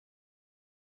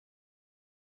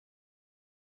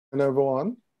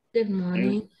Everyone. Good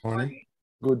morning. Morning.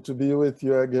 Good to be with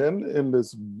you again in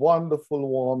this wonderful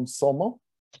warm summer.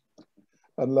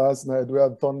 And last night we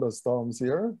had thunderstorms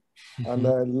here and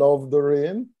I love the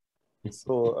rain.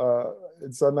 So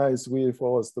it's a nice way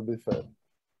for us to be fed.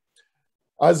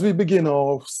 As we begin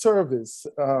our service,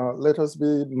 let us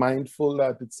be mindful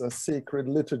that it's a sacred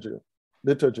liturgy.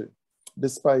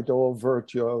 Despite our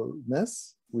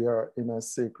virtualness, we are in a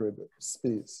sacred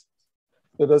space.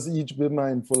 Let us each be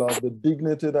mindful of the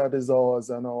dignity that is ours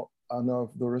and of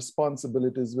the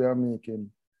responsibilities we are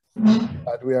making,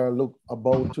 that we are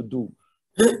about to do.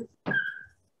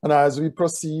 And as we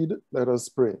proceed, let us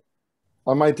pray.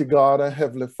 Almighty God and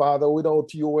Heavenly Father,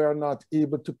 without you, we are not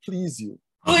able to please you.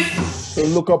 So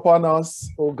look upon us,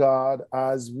 O God,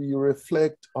 as we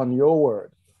reflect on your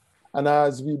word and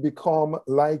as we become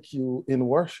like you in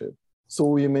worship, so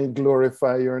we may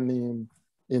glorify your name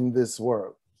in this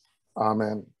world.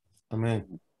 Amen.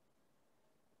 Amen.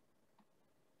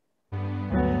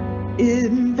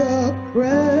 In the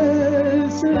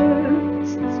presence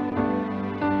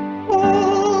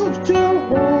of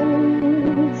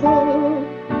Jehovah,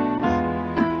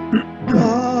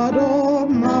 God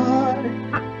Almighty,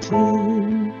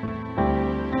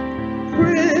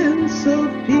 Prince of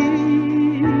Peace,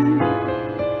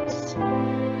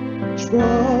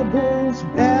 troubles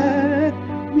vanish,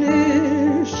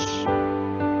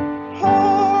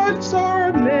 hearts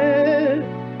are mended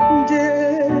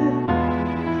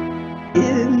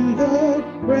in the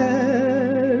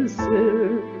presence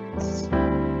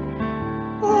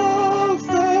of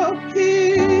the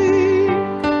King.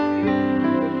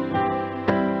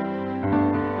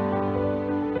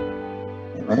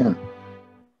 Amen.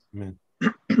 Amen.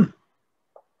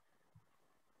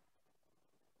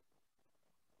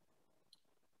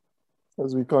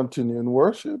 As we continue in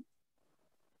worship,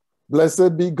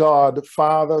 blessed be God,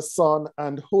 Father, Son,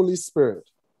 and Holy Spirit.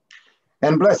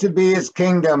 And blessed be his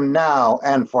kingdom now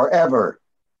and forever.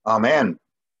 Amen.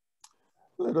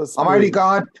 Let us Almighty pray.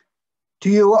 God, to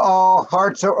you all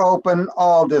hearts are open,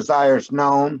 all desires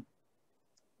known,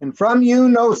 and from you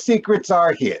no secrets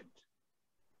are hid.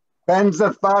 Cleanse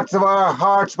the thoughts of our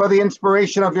hearts by the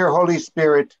inspiration of your Holy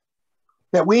Spirit,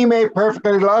 that we may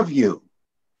perfectly love you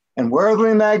and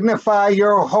worthily magnify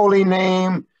your holy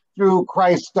name through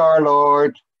Christ our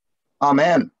Lord.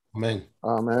 Amen. Amen.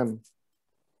 Amen.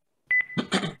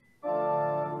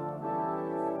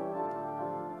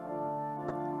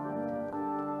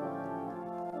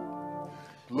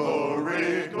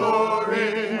 Glory,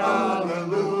 glory,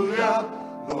 hallelujah.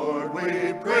 Lord,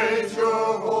 we praise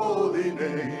your holy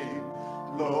name.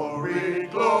 Glory,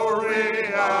 glory,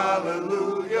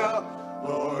 hallelujah.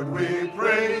 Lord, we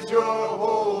praise your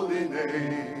holy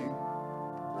name.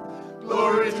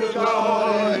 Glory to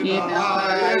God in the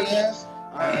highest,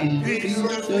 and peace to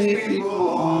his people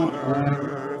on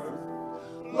earth.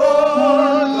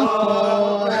 Lord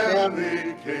God,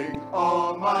 heavenly King,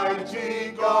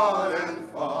 almighty God and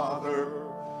Father,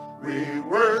 we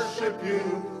worship you,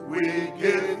 we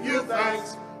give you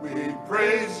thanks, we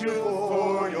praise you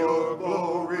for your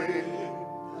glory.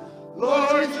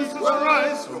 Lord Jesus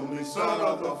Christ, only Son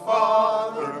of the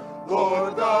Father,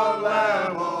 Lord God,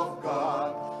 Lamb of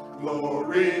God,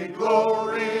 glory,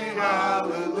 glory,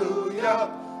 hallelujah.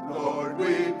 Lord,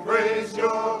 we praise your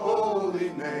holy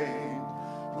name.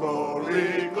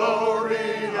 Glory, glory,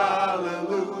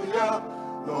 hallelujah.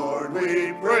 Lord,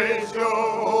 we praise your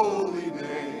holy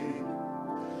name.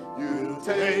 You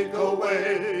take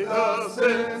away the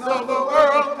sins of the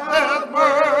world, have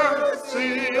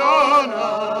mercy on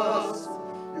us.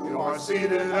 You are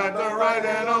seated at the right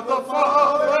hand of the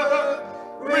Father.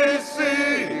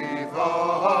 Receive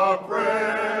our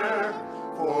prayer.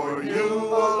 For you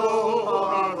alone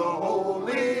are the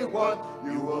Holy One.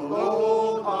 You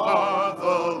alone are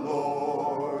the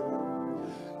Lord.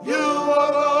 You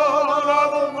alone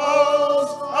are the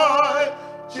Most High,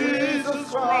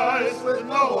 Jesus Christ, with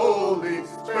the Holy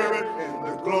Spirit, in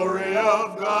the glory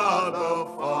of God the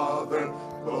Father.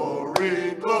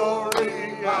 Glory,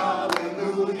 glory,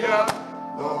 hallelujah.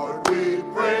 Lord, we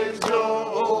praise your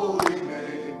holy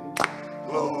name.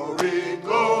 Glory,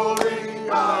 glory,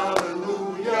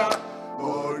 hallelujah.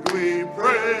 Lord, we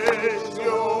praise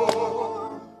your holy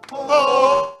name. Amen.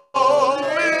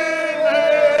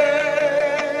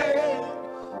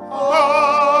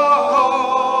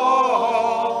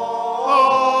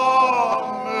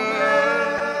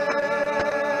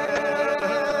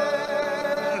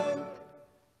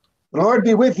 The Lord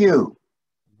be with you.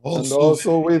 And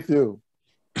also with you.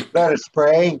 Let us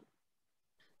pray.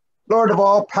 Lord of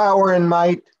all power and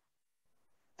might,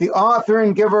 the author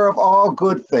and giver of all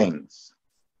good things,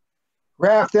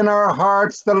 Graft in our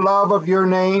hearts the love of your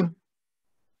name.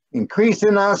 Increase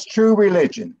in us true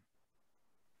religion.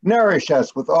 Nourish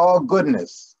us with all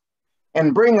goodness,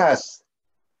 and bring us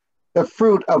the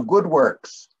fruit of good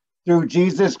works. Through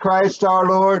Jesus Christ our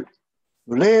Lord,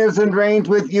 who lives and reigns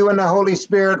with you in the Holy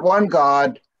Spirit, one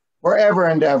God, forever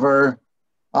and ever.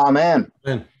 Amen.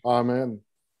 Amen. Amen.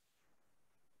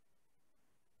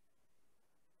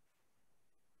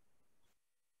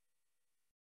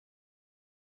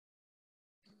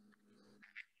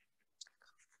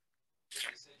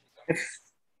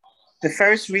 The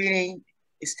first reading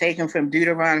is taken from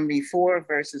Deuteronomy 4,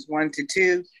 verses 1 to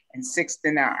 2 and 6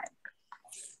 to 9.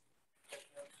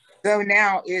 Go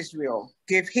now, Israel,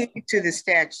 give heed to the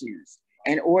statutes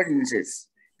and ordinances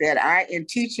that I am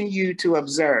teaching you to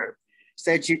observe,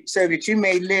 so that you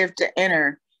may live to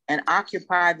enter and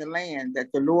occupy the land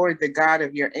that the Lord, the God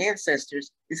of your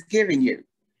ancestors, is giving you.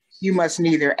 You must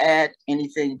neither add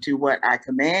anything to what I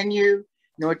command you,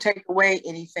 nor take away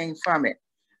anything from it,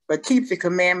 but keep the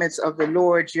commandments of the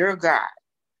Lord your God,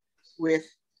 with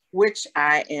which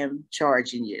I am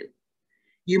charging you.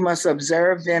 You must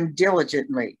observe them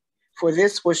diligently, for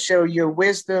this will show your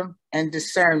wisdom and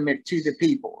discernment to the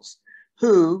peoples,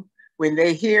 who, when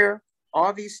they hear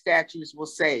all these statutes, will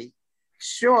say,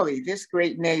 surely this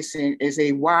great nation is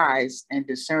a wise and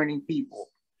discerning people.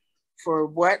 For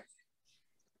what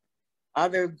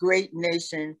other great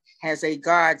nation has a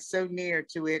God so near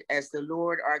to it as the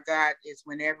Lord our God is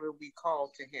whenever we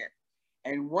call to him?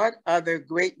 And what other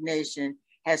great nation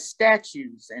has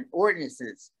statutes and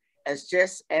ordinances as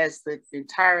just as the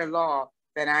entire law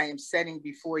that I am setting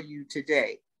before you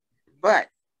today? But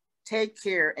take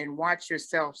care and watch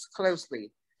yourselves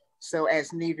closely, so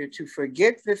as neither to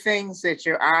forget the things that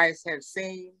your eyes have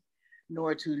seen,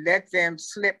 nor to let them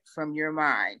slip from your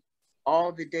mind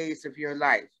all the days of your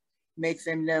life. Make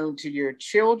them known to your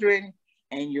children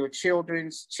and your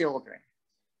children's children.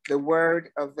 The word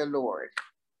of the Lord.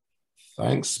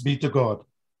 Thanks be to God.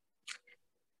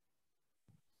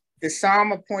 The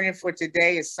psalm appointed for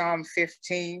today is Psalm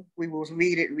 15. We will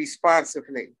read it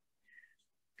responsively.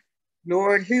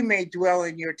 Lord, who may dwell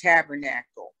in your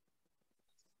tabernacle?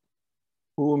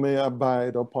 Who may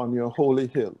abide upon your holy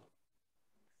hill?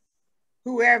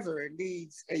 Whoever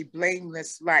leads a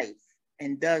blameless life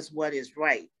and does what is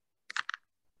right.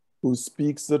 Who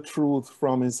speaks the truth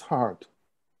from his heart?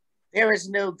 There is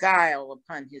no guile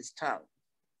upon his tongue.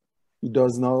 He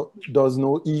does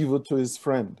no evil to his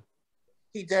friend.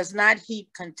 He does not heap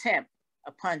contempt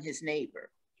upon his neighbor.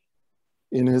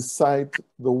 In his sight,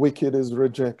 the wicked is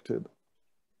rejected.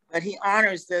 But he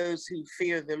honors those who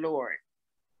fear the Lord.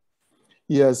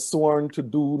 He has sworn to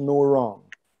do no wrong.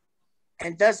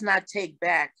 And does not take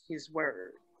back his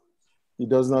word. He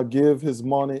does not give his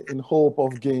money in hope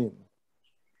of gain.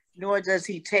 Nor does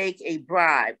he take a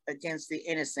bribe against the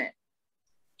innocent.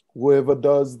 Whoever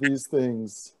does these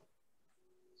things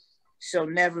shall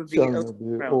never be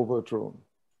overthrown.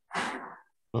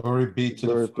 Glory be to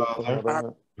Glory the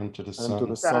Father, and to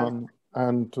the Son,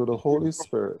 and to the Holy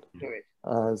Spirit,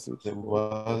 as it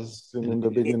was in the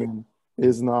beginning,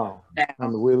 is now,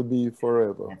 and will be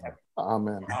forever.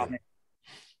 Amen. Amen.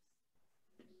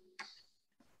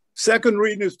 Second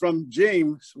reading is from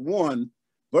James 1,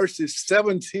 verses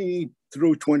 17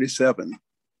 through 27.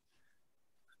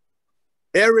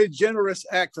 Every generous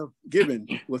act of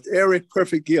giving with every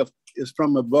perfect gift is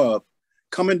from above,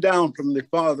 coming down from the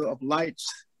Father of lights,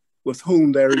 with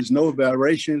whom there is no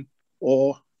variation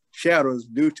or shadows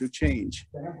due to change.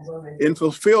 In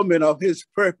fulfillment of his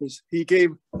purpose, he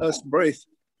gave us breath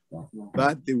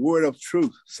by the word of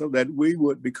truth, so that we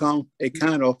would become a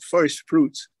kind of first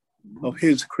fruits of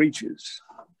his creatures.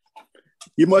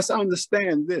 You must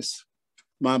understand this,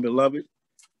 my beloved.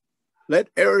 Let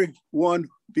everyone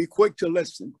be quick to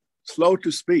listen, slow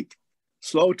to speak,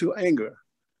 slow to anger,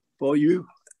 for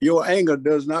your anger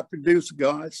does not produce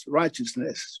God's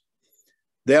righteousness.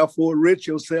 Therefore, rid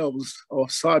yourselves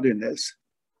of sordidness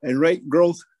and rate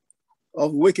growth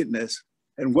of wickedness,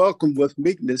 and welcome with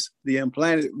meekness the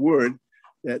implanted word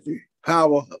that the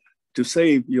power to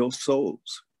save your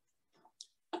souls.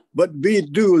 But be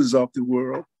doers of the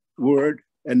word,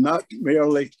 and not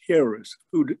merely hearers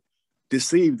who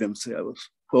deceive themselves.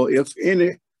 For if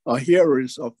any are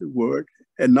hearers of the word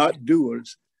and not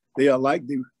doers, they are like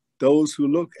those who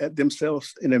look at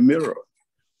themselves in a mirror.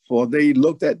 For they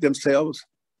looked at themselves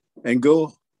and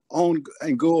go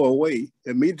away,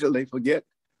 immediately forget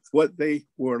what they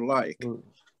were like.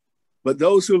 But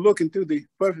those who look into the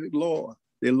perfect law,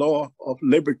 the law of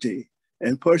liberty,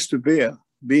 and persevere,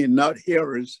 being not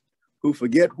hearers who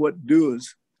forget what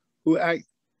doers who act,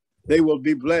 they will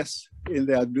be blessed in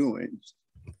their doings.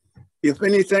 If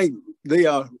anything, they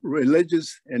are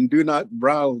religious and do not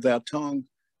bridle their tongue,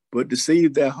 but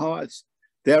deceive their hearts.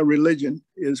 Their religion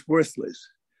is worthless.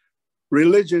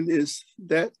 Religion is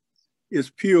that is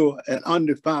pure and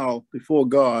undefiled before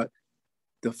God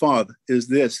the Father is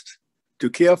this, to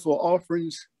care for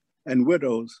orphans and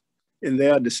widows in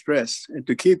their distress, and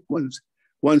to keep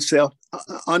oneself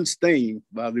unstained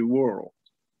by the world.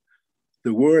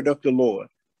 The word of the Lord.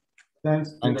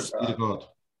 Thanks be to God.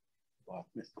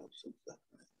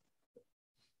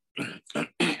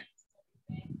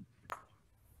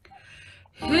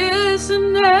 His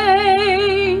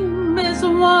name is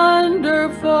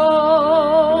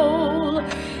wonderful.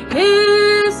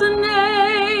 His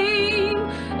name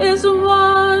is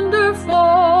wonderful.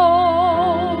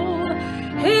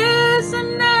 His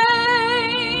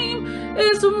name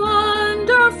is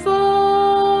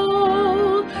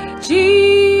wonderful.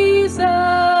 Jesus,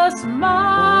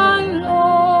 my Lord.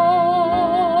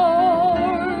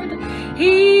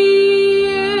 He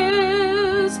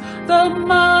is the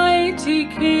mighty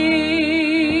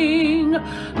King,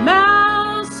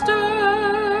 Master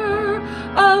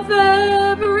of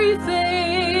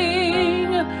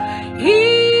everything.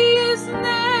 His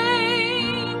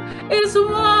name is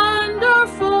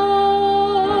wonderful.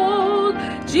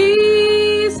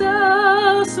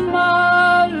 Jesus,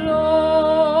 my Lord.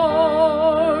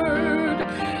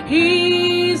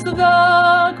 He's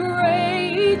the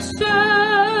great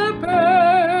shepherd,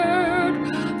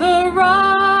 the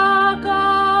rock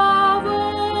of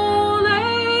all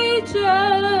ages,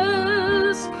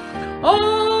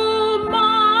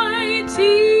 almighty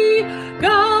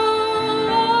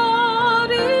God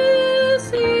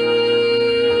is He.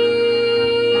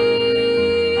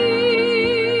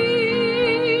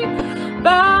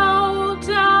 Bow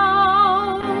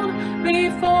down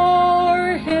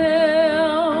before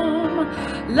Him,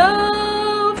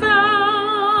 love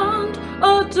and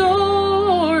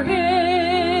adore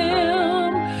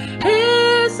Him.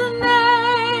 His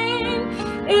name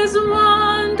is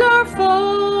wonderful.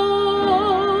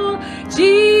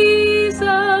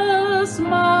 Jesus,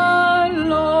 my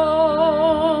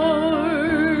Lord.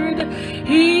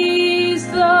 He's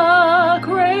the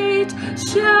great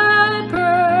shepherd,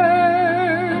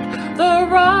 the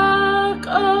rock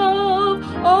of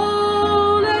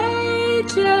all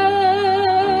ages,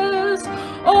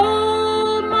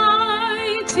 almighty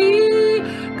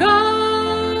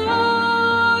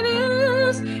God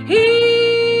is He.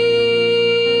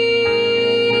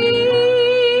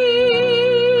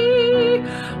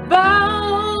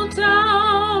 Bow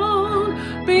down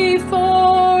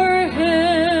before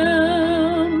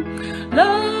Him,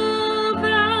 love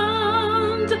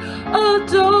and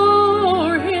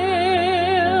adore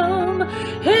Him.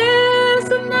 His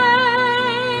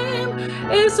name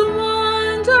is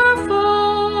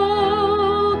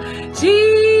wonderful.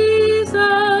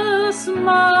 Jesus,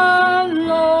 my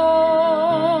Lord.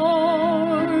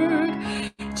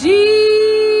 Jesus,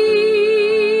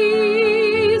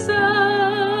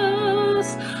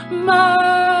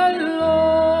 my Lord.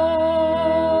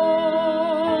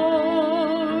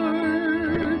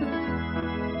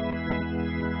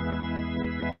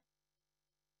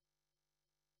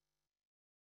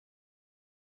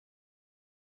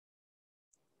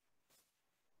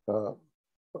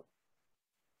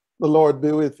 The Lord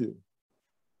be with you.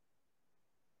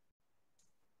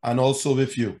 And also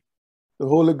with you. The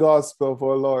Holy Gospel of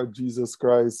our Lord Jesus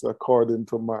Christ according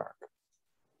to Mark.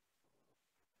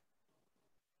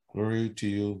 Glory to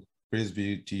you. Praise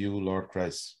be to you, Lord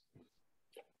Christ.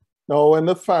 Now, when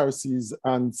the Pharisees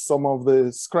and some of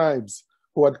the scribes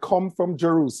who had come from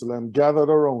Jerusalem gathered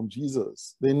around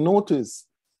Jesus, they noticed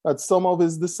that some of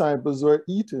his disciples were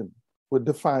eating with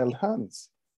defiled hands,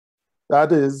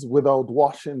 that is, without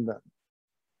washing them.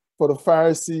 For the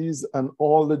Pharisees and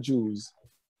all the Jews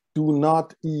do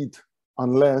not eat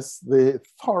unless they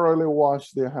thoroughly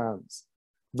wash their hands,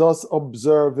 thus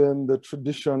observing the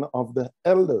tradition of the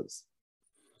elders.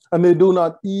 And they do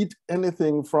not eat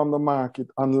anything from the market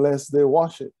unless they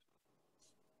wash it.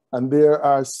 And there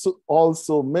are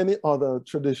also many other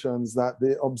traditions that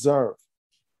they observe.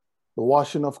 The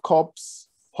washing of cups,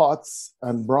 pots,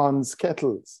 and bronze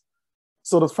kettles.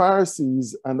 So the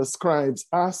Pharisees and the scribes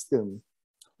asked him,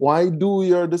 "Why do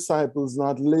your disciples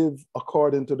not live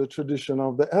according to the tradition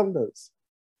of the elders,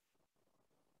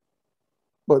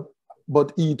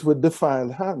 but eat with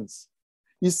defiled hands?"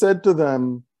 He said to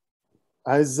them,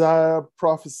 "Isaiah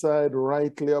prophesied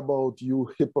rightly about you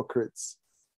hypocrites,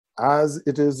 as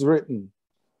it is written,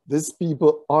 'This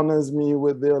people honors me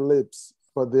with their lips,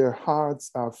 but their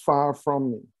hearts are far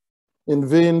from me. In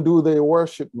vain do they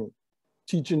worship me,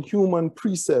 teaching human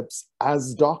precepts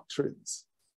as doctrines.'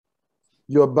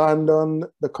 You abandon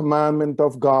the commandment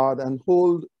of God and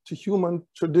hold to human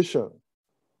tradition.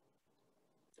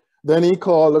 Then he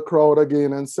called the crowd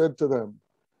again and said to them,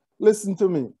 listen to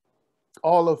me,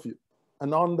 all of you,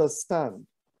 and understand.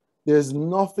 There's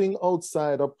nothing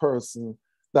outside a person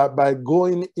that by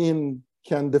going in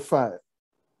can defile,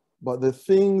 but the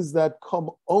things that come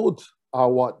out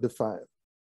are what defile.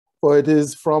 For it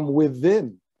is from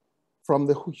within, from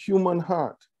the human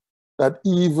heart, that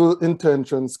evil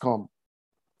intentions come.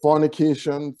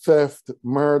 Fornication, theft,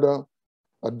 murder,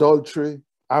 adultery,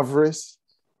 avarice,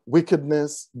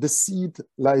 wickedness, deceit,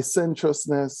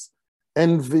 licentiousness,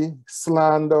 envy,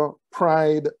 slander,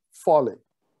 pride, folly.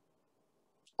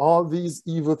 All these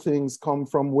evil things come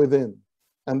from within,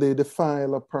 and they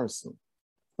defile a person.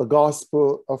 The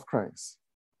gospel of Christ.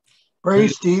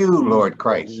 Praise to you, Lord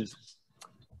Christ.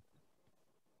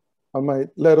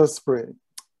 Let us pray.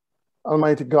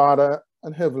 Almighty God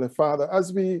and Heavenly Father,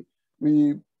 as we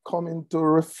coming to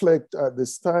reflect at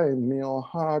this time, may our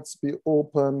hearts be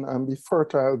open and be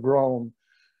fertile ground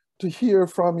to hear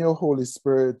from your Holy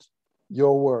Spirit,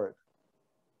 your word,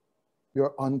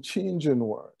 your unchanging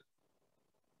word,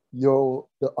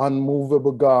 the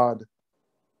unmovable God.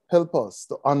 Help us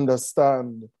to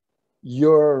understand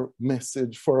your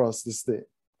message for us this day.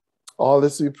 All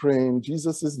this we pray in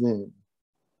Jesus' name.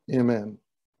 Amen.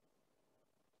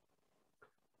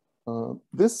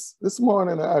 This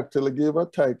morning, I actually gave a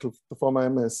title for my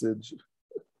message,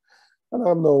 and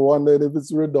I'm now wondering if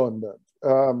it's redundant.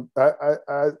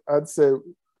 I'd say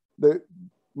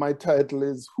my title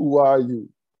is "Who Are You?"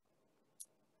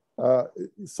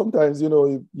 Sometimes,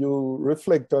 you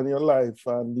reflect on your life,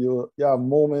 and you have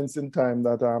moments in time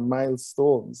that are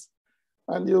milestones,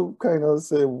 and you kind of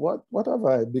say, "What have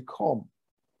I become?"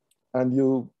 And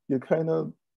you kind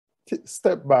of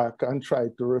step back and try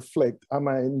to reflect, am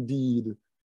I indeed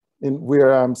in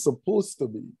where I'm supposed to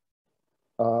be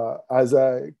as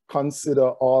I consider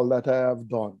all that I have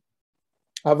done?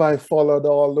 Have I followed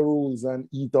all the rules and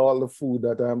eat all the food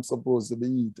that I'm supposed to be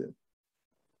eating?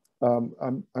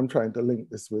 I'm trying to link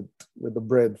this with the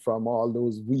bread from all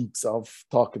those weeks of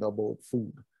talking about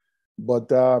food.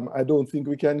 But I don't think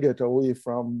we can get away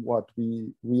from what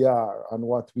we are and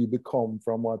what we become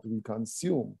from what we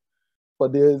consume.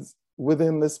 But there's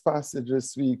within this passage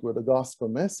this week with the gospel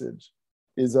message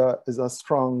is a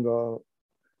stronger,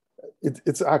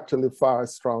 it's actually far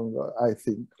stronger, I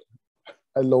think.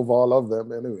 I love all of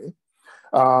them anyway.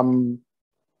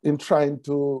 In trying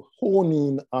to hone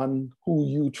in on who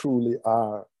you truly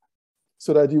are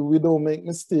so that we don't make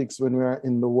mistakes when we are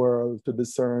in the world to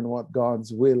discern what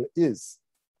God's will is.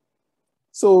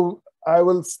 So I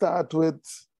will start with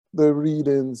the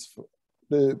readings.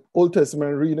 The Old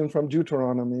Testament reading from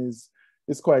Deuteronomy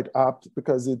is quite apt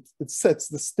because it sets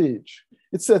the stage.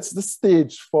 It sets the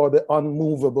stage for the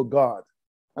unmovable God.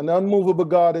 And the unmovable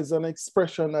God is an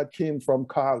expression that came from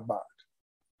Karl Barth.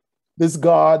 This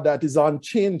God that is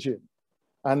unchanging.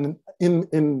 And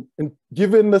in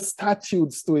giving the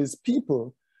statutes to his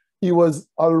people, he was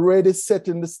already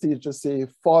setting the stage to say,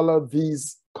 follow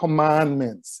these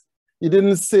commandments. He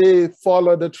didn't say,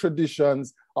 follow the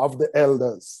traditions of the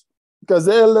elders. Because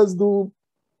the elders do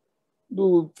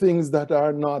things that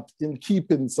are not in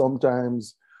keeping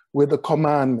sometimes with the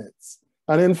commandments.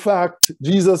 And in fact,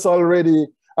 Jesus already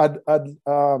had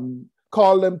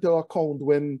called them to account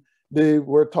when they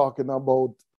were talking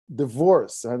about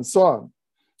divorce and so on,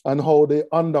 and how they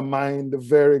undermine the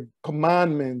very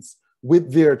commandments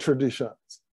with their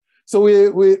traditions. So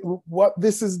what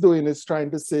this is doing is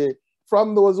trying to say,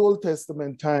 from those Old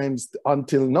Testament times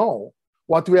until now,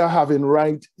 what we are having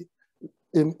right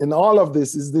in all of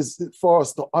this is this for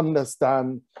us to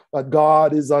understand that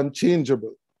God is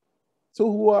unchangeable.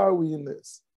 So who are we in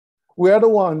this? We are the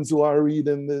ones who are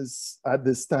reading this at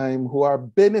this time who are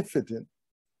benefiting.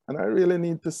 And I really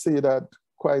need to say that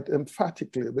quite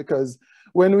emphatically, because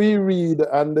when we read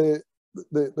and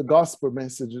the gospel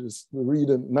messages, the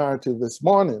reading narrative this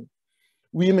morning,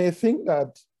 we may think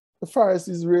that the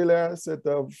Pharisees really are a set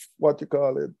of what you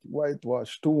call it,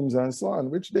 whitewashed tombs and so on,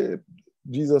 which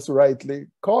Jesus rightly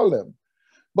called them.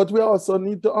 But we also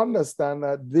need to understand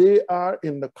that they are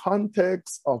in the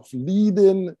context of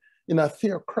leading in a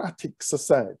theocratic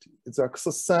society. It's a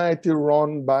society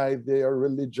run by their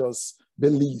religious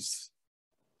beliefs.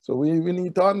 So we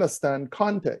need to understand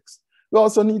context. We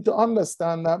also need to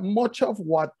understand that much of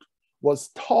what was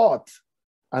taught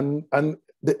and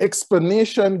the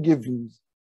explanation given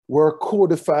were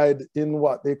codified in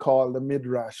what they call the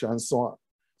Midrash and so on.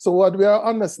 So what we are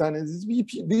understanding is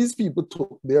these people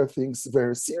took their things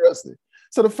very seriously.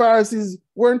 So the Pharisees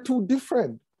weren't too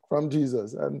different from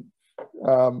Jesus. And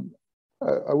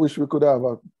I wish we could have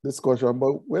a discussion,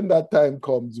 but when that time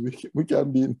comes, we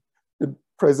can be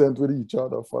present with each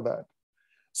other for that.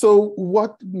 So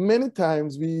what many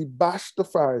times we bash the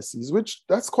Pharisees, which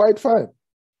that's quite fine.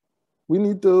 We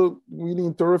need to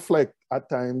reflect at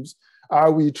times.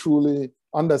 Are we truly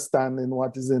understanding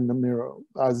what is in the mirror?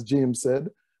 As James said,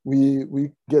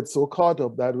 we get so caught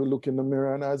up that we look in the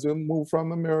mirror, and as we move from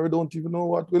the mirror, we don't even know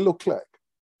what we look like.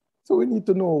 So we need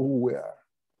to know who we are.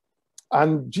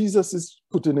 And Jesus is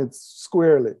putting it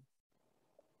squarely.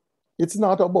 It's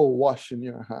not about washing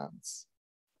your hands.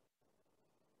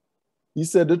 He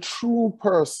said the true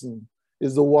person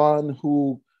is the one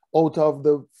who, out of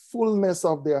the fullness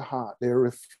of their heart, they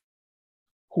reflect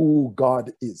who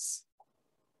God is.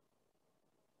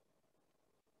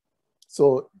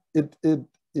 So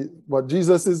what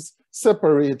Jesus is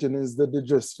separating is the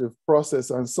digestive process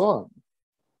and so on,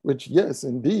 which, yes,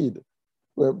 indeed,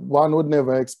 one would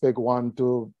never expect one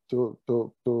to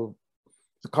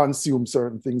consume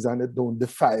certain things and it don't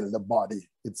defile the body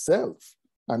itself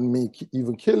and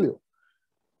even kill you.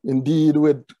 Indeed,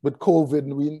 with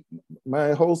COVID,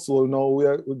 my household now,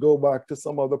 we go back to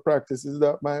some of the practices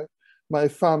that my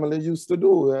family used to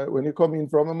do. When you come in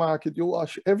from a market, you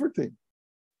wash everything.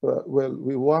 Well,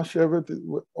 we wash everything,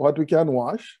 what we can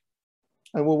wash,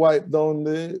 and we wipe down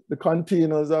the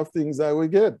containers of things that we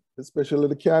get, especially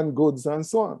the canned goods and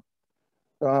so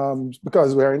on,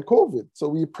 because we're in COVID. So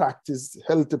we practice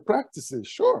healthy practices,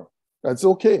 sure, that's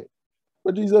okay.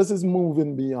 But Jesus is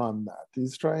moving beyond that.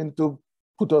 He's trying to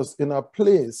put us in a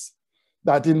place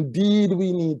that indeed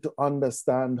we need to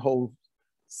understand how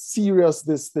serious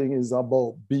this thing is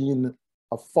about being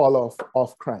a follower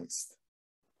of Christ.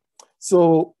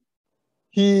 So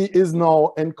he is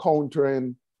now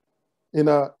encountering in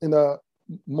a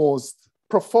most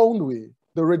profound way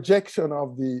the rejection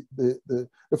of the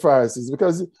Pharisees,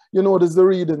 because you notice the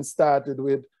reading started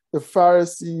with the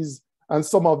Pharisees and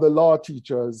some of the law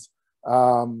teachers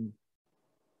from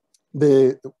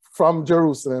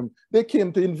Jerusalem. They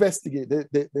came to investigate.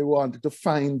 They wanted to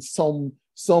find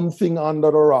something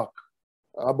under the rock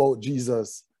about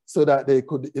Jesus so that they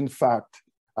could in fact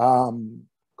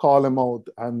call him out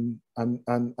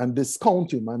and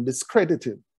discount him and discredit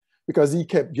him, because he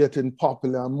kept getting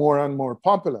popular and more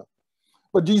popular.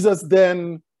 But Jesus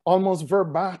then almost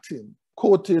verbatim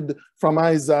quoted from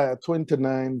Isaiah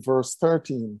 29 verse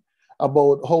 13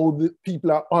 about how the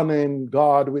people are honoring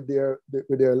God with their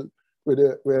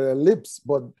lips,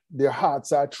 but their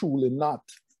hearts are truly not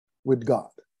with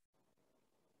God.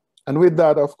 And with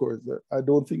that, of course, I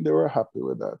don't think they were happy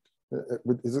with that,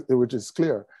 which is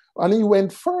clear. And he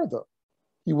went further.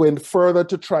 He went further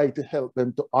to try to help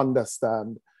them to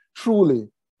understand truly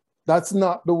that's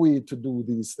not the way to do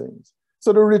these things.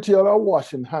 So the ritual of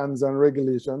washing hands and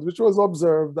regulations, which was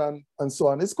observed and so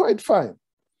on, is quite fine.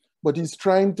 But he's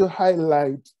trying to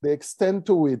highlight the extent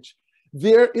to which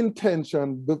their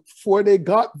intention before they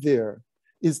got there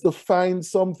is to find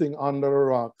something under the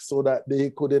rock so that they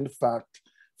could in fact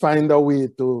find a way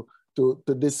to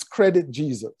discredit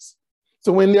Jesus.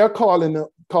 So when they're calling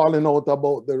out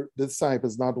about the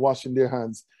disciples not washing their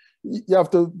hands, you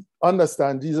have to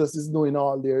understand Jesus is knowing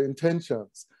all their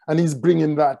intentions, and he's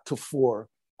bringing that to fore,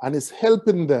 and is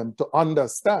helping them to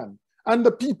understand, and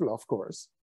the people, of course,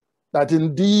 that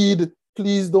indeed,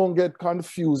 please don't get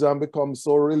confused and become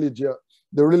so religious.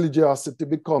 The religiosity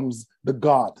becomes the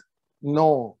God.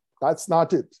 No, that's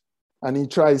not it. And he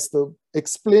tries to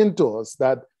explain to us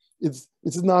that it's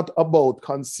not about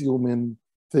consuming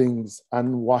things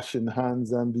and washing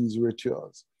hands and these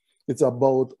rituals. It's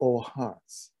about our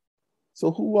hearts.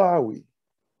 So who are we?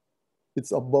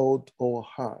 It's about our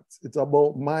hearts. It's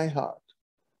about my heart.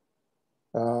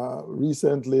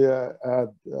 Recently, I had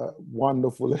a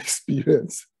wonderful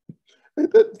experience.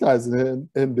 It hasn't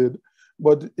ended,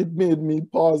 but it made me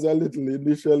pause a little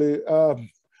initially.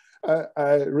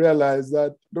 I realized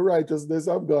that the righteousness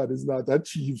of God is not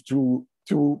achieved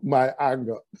through my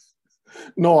anger.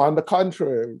 No, on the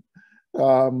contrary,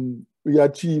 we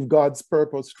achieve God's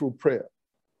purpose through prayer.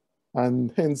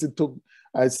 And hence it took,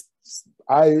 I,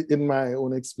 in my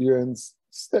own experience,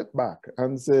 stepped back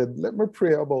and said, let me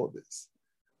pray about this.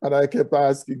 And I kept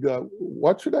asking God,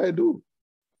 what should I do?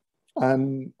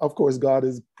 And of course, God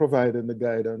is providing the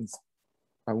guidance.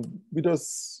 And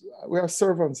we are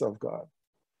servants of God.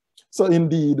 So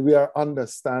indeed, we are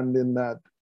understanding that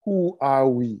who are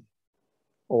we?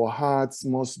 Our hearts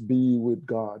must be with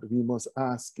God. We must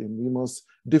ask him. We must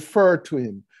defer to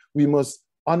him. We must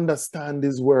understand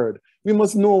his word. We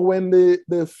must know when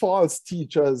the false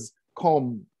teachers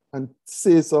come and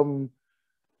say some,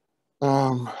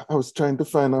 I was trying to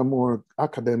find a more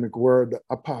academic word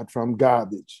apart from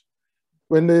garbage.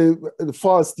 when the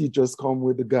false teachers come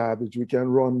with the garbage, we can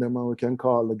run them and we can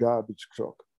call the garbage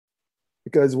truck.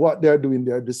 Because what they're doing,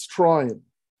 they're destroying.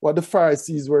 What the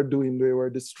Pharisees were doing, they were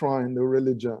destroying the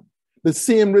religion. The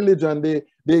same religion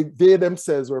they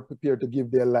themselves were prepared to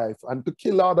give their life and to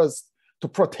kill others to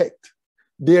protect.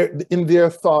 In their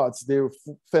thoughts, they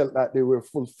felt like they were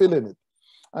fulfilling it.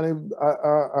 And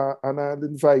I'd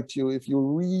invite you, if you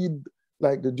read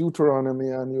like the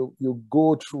Deuteronomy and you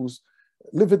go through,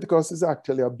 Leviticus is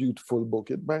actually a beautiful book.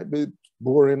 It might be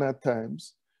boring at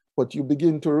times, but you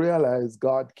begin to realize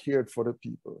God cared for the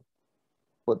people.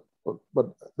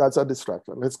 But that's a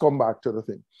distraction. Let's come back to the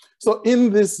thing. So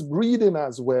in this reading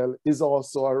as well is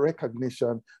also a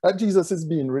recognition that Jesus is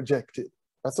being rejected.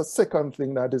 That's a second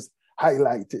thing that is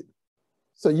highlighted.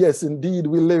 So yes, indeed,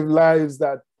 we live lives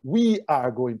that we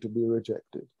are going to be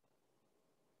rejected.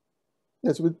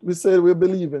 Yes, we say we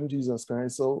believe in Jesus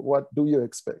Christ. So what do you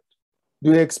expect?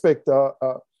 Do you expect a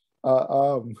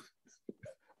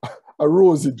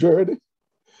rosy journey?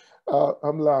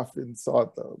 I'm laughing,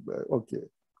 sort of. Okay.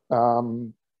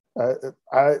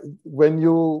 When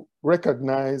you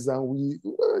recognize, and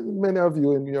many of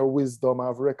you in your wisdom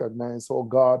have recognized how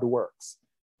God works,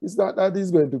 it's not that he's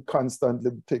going to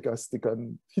constantly take a stick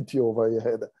and hit you over your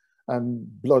head and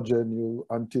bludgeon you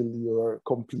until you're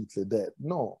completely dead.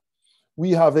 No, we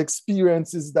have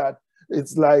experiences that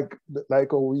it's like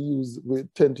how we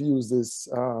tend to use this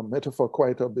metaphor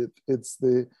quite a bit. It's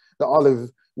the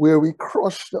olive, where we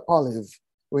crush the olive.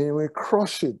 When we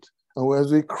crush it, and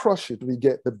as we crush it, we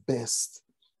get the best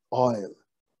oil.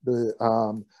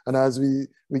 And as we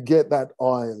get that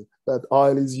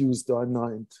oil is used to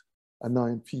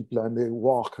anoint people, and they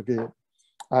walk again.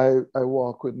 I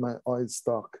walk with my oil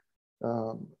stock.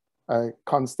 I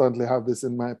constantly have this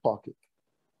in my pocket.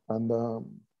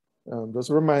 And just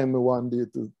remind me one day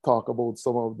to talk about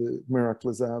some of the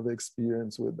miracles I have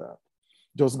experienced with that.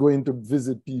 Just going to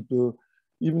visit people,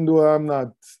 even though I'm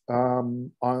not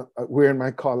wearing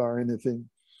my collar or anything,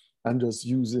 and just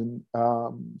using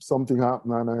something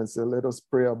happening, and I say, let us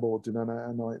pray about it, and I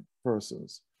anoint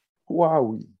persons. Who are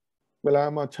we? Well,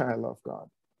 I'm a child of God.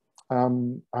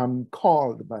 I'm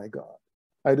called by God.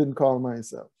 I didn't call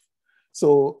myself.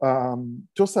 So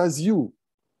just as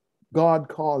God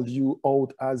called you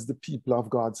out as the people of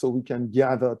God, so we can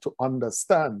gather to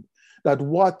understand that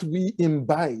what we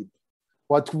imbibe,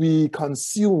 what we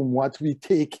consume, what we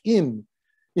take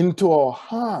into our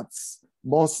hearts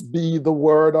must be the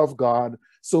word of God,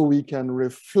 so we can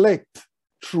reflect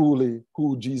truly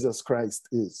who Jesus Christ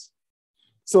is.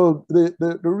 So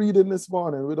the reading this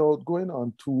morning, without going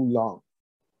on too long,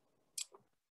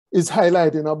 is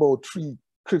highlighting about three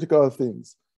critical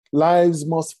things. Lives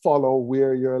must follow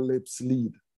where your lips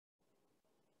lead.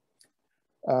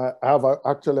 I have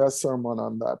actually a sermon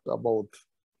on that, about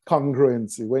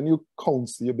congruency. When you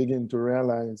counsel, you begin to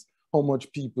realize how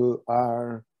much people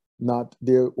are not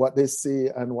there, what they say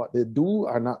and what they do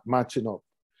are not matching up.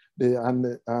 And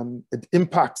it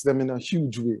impacts them in a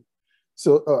huge way.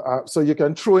 So you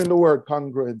can throw in the word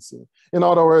congruency. In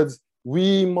other words,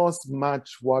 we must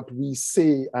match what we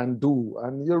say and do.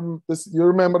 And you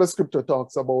remember the scripture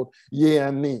talks about yea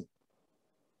and nay.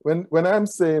 When I'm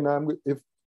saying,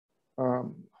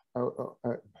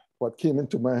 what came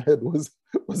into my head was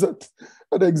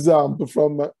an example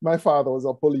from my father was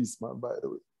a policeman, by the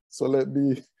way. So let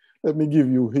me give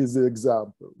you his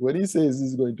example. When he says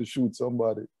he's going to shoot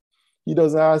somebody, he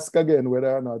doesn't ask again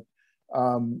whether or not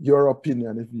your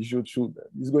opinion, if you should shoot them.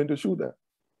 He's going to shoot them.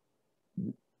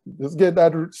 Just get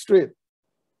that straight.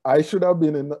 I should have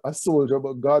been a soldier,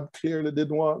 but God clearly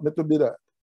didn't want me to be that.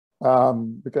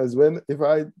 Because if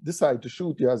I decide to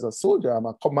shoot you as a soldier, I'm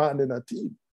a commanding a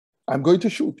team. I'm going to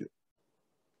shoot you.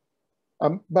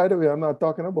 By the way, I'm not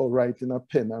talking about writing a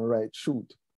pen and write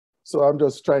shoot. So I'm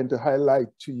just trying to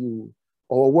highlight to you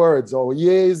our words. Our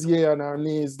yea is yea and our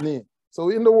nay is nay. So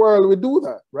in the world, we do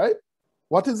that, right?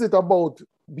 What is it about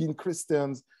being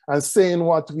Christians and saying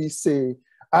what we say?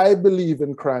 I believe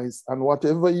in Christ, and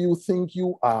whatever you think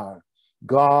you are,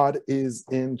 God is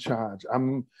in charge.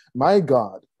 My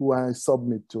God, who I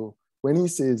submit to, when he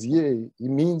says yea, he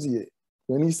means yea.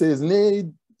 When he says nay,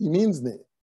 he means nay.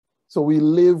 So we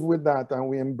live with that and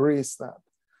we embrace that,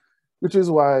 which is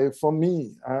why for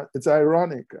me, it's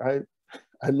ironic.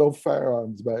 I love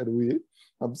firearms, by the way.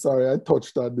 I'm sorry I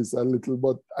touched on this a little,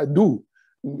 but I do.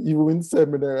 Even in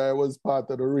seminary, I was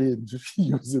part of the range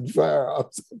using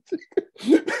firearms.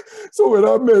 So when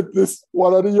I met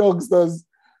one of the youngsters,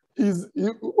 he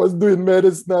was doing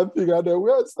medicine and thing, and then we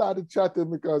all started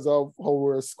chatting because of how we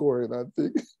were scoring and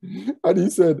thing. And he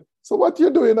said, so what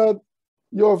you doing at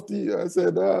U of T? I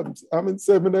said, I'm in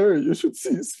seminary. You should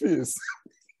see his face.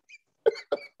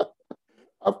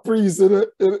 a priest in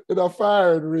a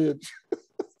firing range.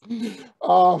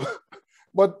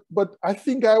 But I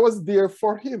think I was there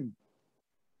for him.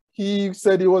 He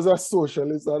said he was a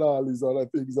socialist and all these other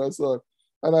things and so on.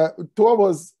 And two of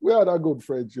us, we had a good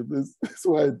friendship. That's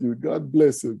why I do. God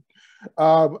bless him.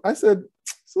 I said,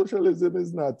 socialism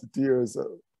is not it here.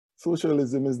 So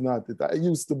socialism is not it. I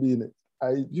used to be in it.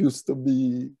 I used to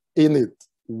be in it,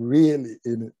 really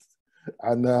in it.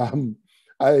 And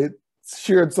I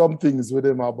shared some things with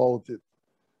him about it.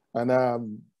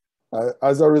 And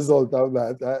as a result of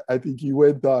that, I think he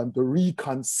went on to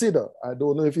reconsider. I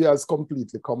don't know if he has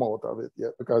completely come out of it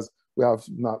yet because we have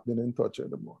not been in touch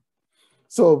anymore.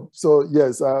 So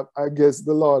yes, I guess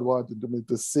the Lord wanted me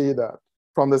to say that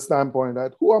from the standpoint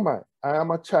that who am I? I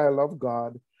am a child of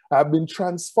God. I've been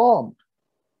transformed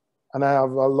and I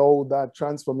have allowed that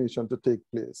transformation to take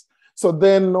place. So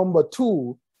then number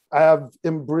two, I have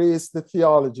embraced the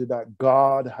theology that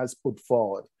God has put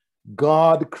forward.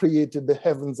 God created the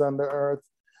heavens and the earth,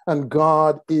 and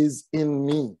God is in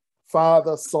me,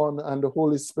 Father, Son, and the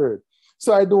Holy Spirit.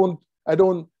 So I don't,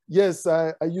 yes,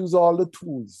 I use all the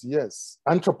tools, yes.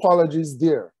 Anthropology is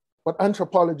there, but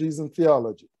anthropology isn't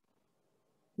theology.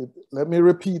 Let me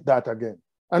repeat that again.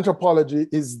 Anthropology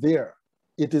is there.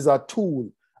 It is a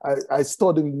tool. I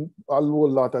study a whole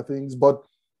lot of things, but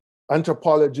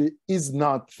anthropology is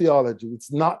not theology.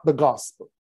 It's not the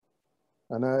gospel.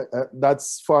 And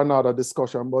that's for another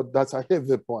discussion, but that's a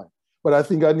heavy point. But I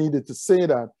think I needed to say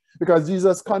that because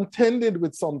Jesus contended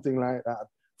with something like that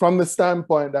from the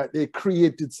standpoint that they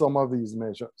created some of these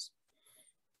measures.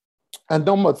 And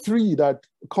number three that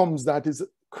is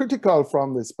critical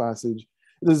from this passage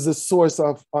is the source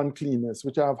of uncleanness,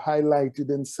 which I have highlighted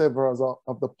in several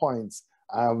of the points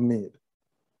I have made.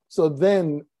 So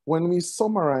then when we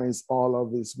summarize all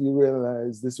of this, we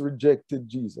realize this rejected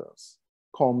Jesus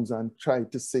comes and tries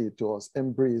to say to us,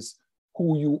 embrace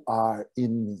who you are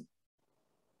in me.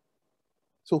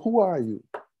 So who are you?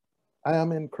 I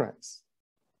am in Christ.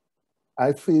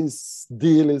 I face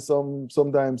daily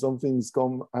sometimes some things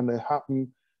come and they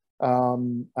happen.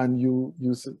 And you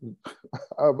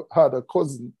I've had a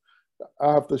cousin,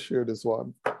 I have to share this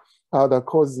one. I had a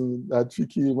cousin that she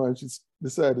came and she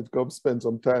decided to come spend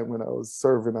some time when I was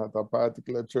serving at a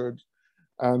particular church.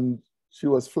 And she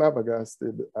was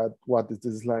flabbergasted at what it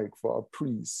is like for a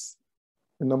priest.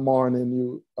 In the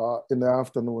morning, in the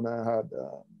afternoon, I had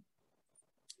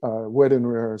a wedding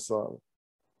rehearsal.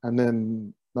 And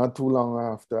then not too long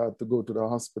after, I had to go to the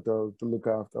hospital to look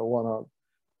after one of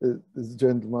this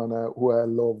gentleman who I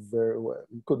love very well.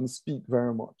 He couldn't speak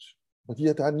very much, but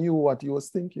yet I knew what he was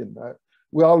thinking.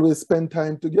 We always spend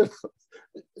time together.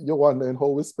 You're wondering how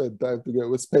we spend time together.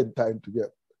 We spend time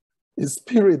together. His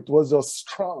spirit was just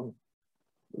strong.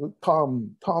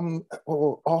 Tom,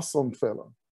 oh, awesome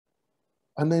fellow.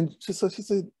 And then she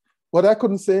said, but I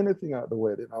couldn't say anything at the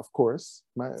wedding, of course,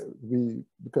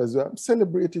 because I'm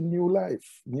celebrating new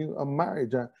life, a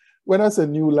marriage. When I say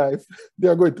new life, they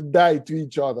are going to die to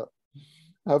each other.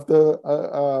 So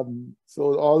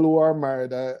all who are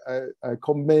married, I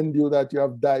commend you that you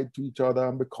have died to each other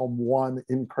and become one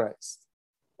in Christ.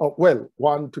 Oh, well,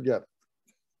 one together.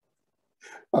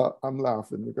 I'm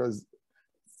laughing because,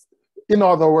 in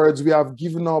other words, we have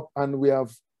given up and we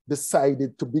have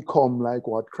decided to become like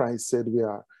what Christ said we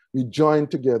are. We join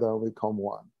together and we become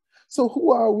one. So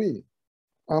who are we?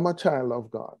 I'm a child of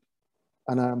God.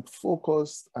 And I'm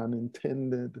focused and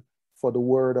intended for the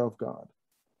word of God.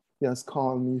 He has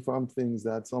called me from things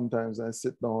that sometimes I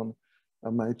sit down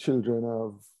and my children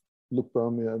have looked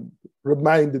on me and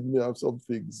reminded me of some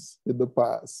things in the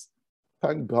past.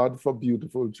 Thank God for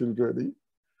beautiful children.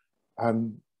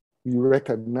 And we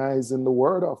recognize in the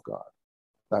word of God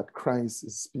that Christ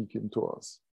is speaking to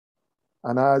us.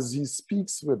 And as he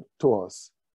speaks to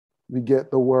us, we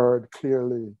get the word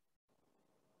clearly.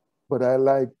 But I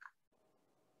like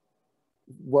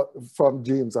what from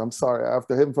James, I'm sorry, I have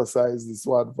to emphasize this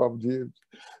one from James.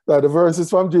 That the verses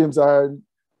from James are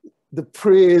the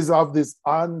praise of this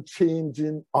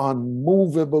unchanging,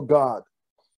 unmovable God.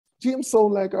 James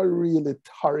sounds like a really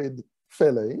torrid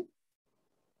fella,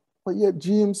 but yet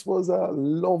James was a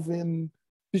loving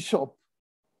bishop,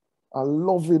 a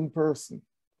loving person.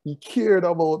 He cared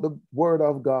about the word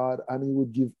of God and he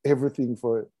would give everything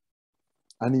for it.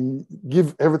 And he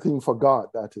give everything for God,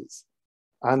 that is.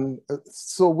 And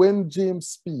so when James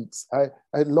speaks, I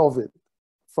love it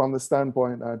from the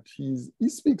standpoint that he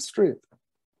speaks straight.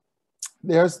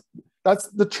 That's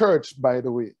the church, by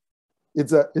the way.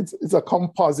 It's a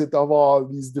composite of all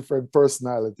these different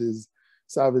personalities,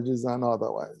 savages and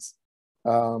otherwise.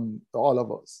 All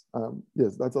of us.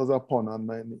 Yes, that was a pun on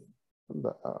my name.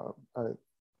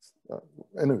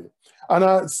 Anyway,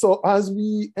 and so as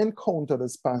we encounter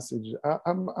this passage,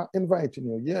 I'm inviting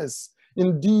you. Yes,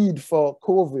 indeed, for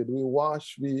COVID, we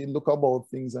wash, we look about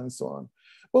things and so on,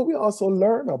 but we also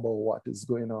learn about what is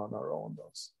going on around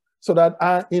us, so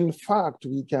that in fact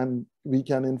we can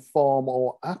inform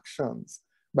our actions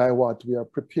by what we are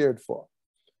prepared for.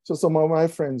 So some of my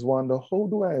friends wonder, how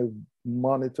do I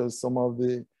monitor some of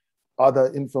the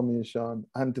other information,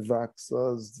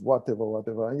 anti-vaxxers,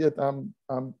 whatever, and yet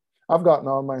I've gotten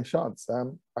all my shots.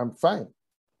 I'm fine.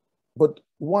 But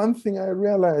one thing I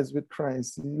realized with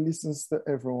Christ, he listens to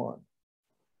everyone.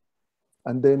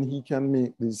 And then he can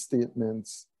make these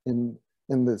statements in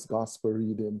this gospel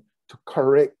reading to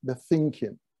correct the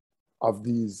thinking of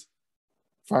these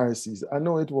Pharisees. I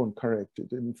know it won't correct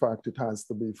it. In fact, it has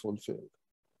to be fulfilled.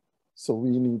 So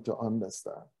we need to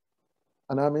understand.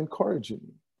 And I'm encouraging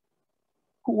you.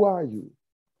 Who are you?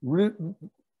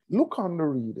 Look on the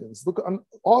readings. Look on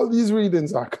all these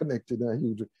readings are connected in a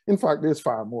huge way. In fact, there's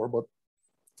far more, but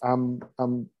I'm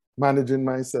managing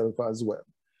myself as well.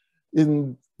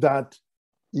 In that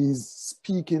he's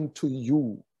speaking to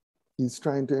you. He's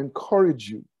trying to encourage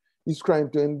you. He's trying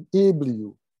to enable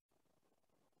you.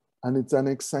 And it's an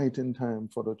exciting time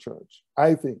for the church.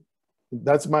 I think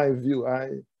that's my view.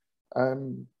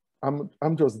 I'm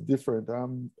just different.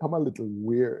 I'm a little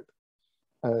weird.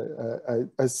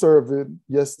 I served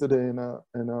yesterday in a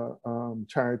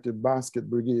charity basket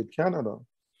brigade Canada,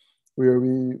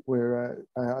 where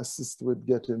I assist with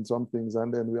getting some things,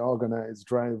 and then we organize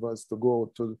drivers to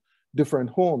go to different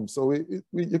homes. So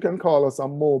you can call us a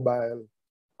mobile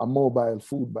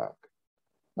food bank.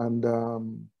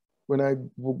 And when I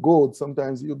go,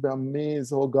 sometimes you'll be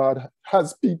amazed how God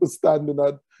has people standing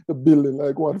at the building,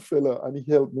 like one fella, and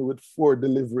he helped me with 4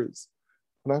 deliveries.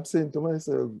 And I'm saying to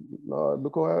myself, Lord,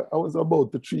 look how I was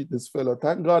about to treat this fella.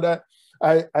 Thank God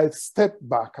I stepped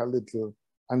back a little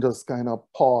and just kind of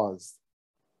paused.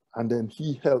 And then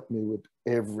he helped me with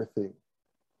everything.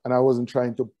 And I wasn't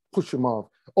trying to push him off.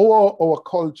 Our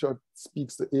culture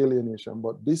speaks to alienation,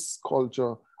 but this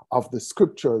culture of the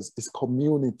scriptures is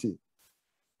community.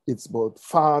 It's both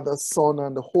Father, Son,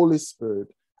 and the Holy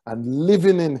Spirit, and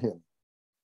living in him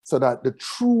so that the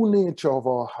true nature of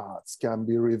our hearts can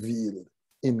be revealed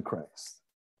in Christ.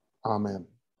 Amen.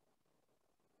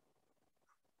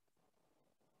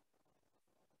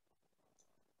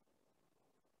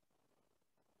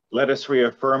 Let us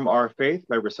reaffirm our faith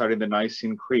by reciting the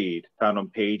Nicene Creed, found on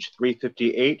page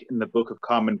 358 in the Book of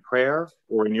Common Prayer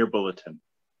or in your bulletin.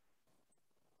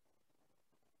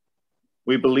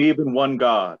 We believe in one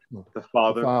God, the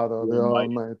Father, the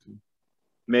Almighty,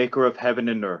 maker of heaven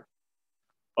and earth,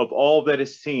 of all that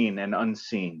is seen and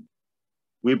unseen.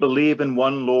 We believe in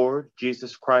one Lord,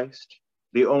 Jesus Christ,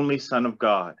 the only Son of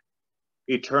God,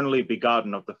 eternally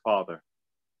begotten of the Father,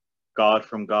 God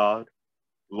from God,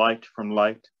 light from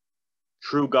light,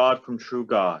 true God from true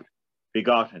God,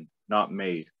 begotten, not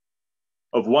made.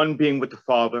 Of one being with the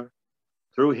Father,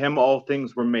 through him all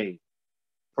things were made.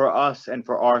 For us and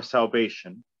for our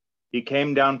salvation, he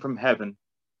came down from heaven.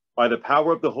 By the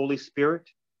power of the Holy Spirit,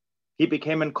 he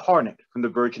became incarnate from the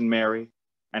Virgin Mary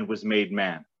and was made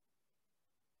man.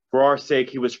 For our sake,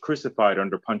 he was crucified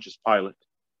under Pontius Pilate.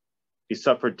 He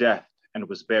suffered death and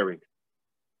was buried.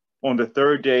 On the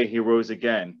 3rd day, he rose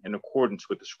again in accordance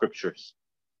with the scriptures.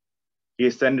 He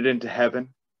ascended into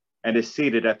heaven and is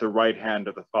seated at the right hand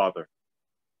of the Father.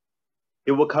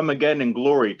 He will come again in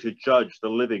glory to judge the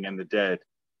living and the dead,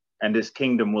 and his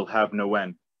kingdom will have no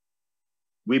end.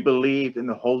 We believe in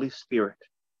the Holy Spirit,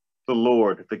 the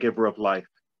Lord, the giver of life,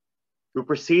 who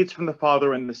proceeds from the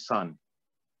Father and the Son.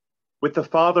 With the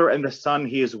Father and the Son,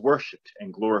 he is worshiped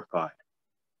and glorified.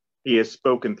 He has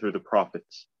spoken through the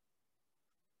prophets.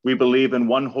 We believe in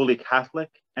one holy Catholic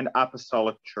and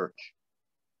Apostolic Church.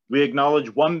 We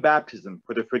acknowledge one baptism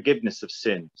for the forgiveness of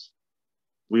sins.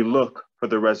 We look for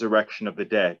the resurrection of the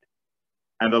dead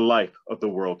and the life of the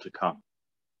world to come.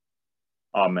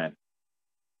 Amen.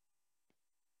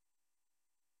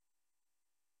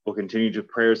 We'll continue to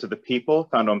prayers of the people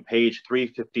found on page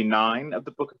 359 of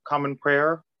the Book of Common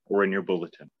Prayer or in your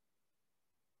bulletin.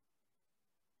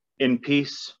 In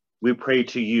peace, we pray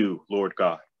to you, Lord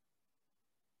God.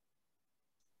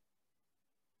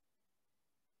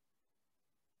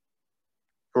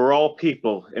 For all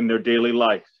people in their daily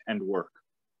life and work.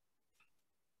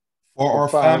 For our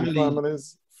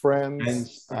families,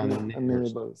 friends, and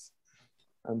neighbors.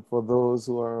 And for those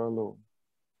who are alone.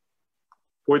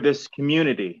 For this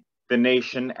community, the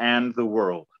nation, and the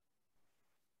world.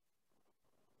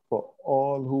 For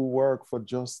all who work for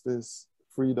justice,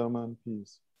 freedom, and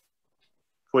peace.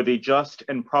 for the just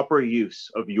and proper use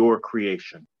of your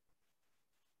creation.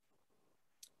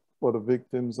 For the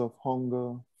victims of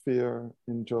hunger, fear,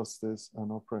 injustice,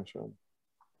 and oppression.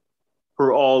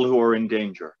 For all who are in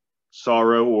danger,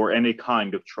 sorrow, or any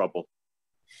kind of trouble.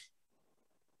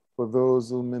 For those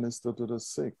who minister to the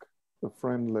sick, the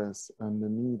friendless, and the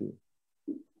needy.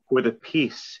 For the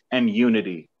peace and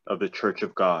unity of the Church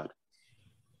of God.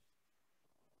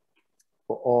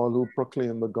 For all who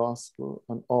proclaim the gospel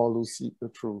and all who seek the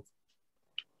truth.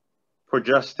 For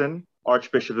Justin,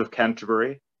 Archbishop of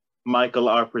Canterbury, Michael,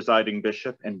 our presiding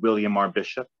bishop, and William, our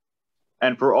bishop,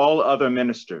 and for all other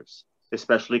ministers,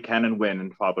 especially Canon Wynne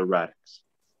and Father Radix.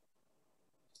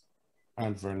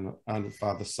 And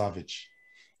Father Savage.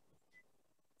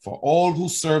 For all who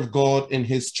serve God in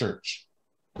his church.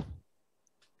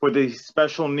 For the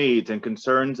special needs and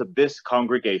concerns of this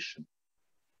congregation.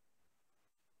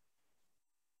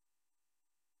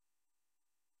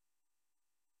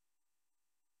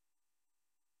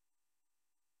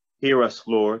 Hear us,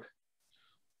 Lord.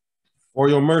 For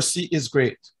your mercy is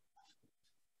great.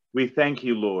 We thank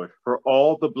you, Lord, for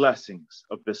all the blessings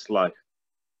of this life.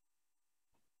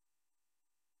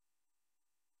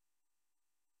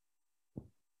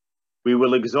 We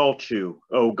will exalt you,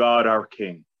 O God, our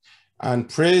King. And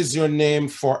praise your name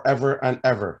forever and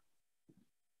ever.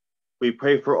 We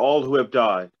pray for all who have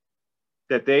died,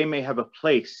 that they may have a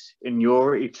place in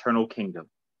your eternal kingdom.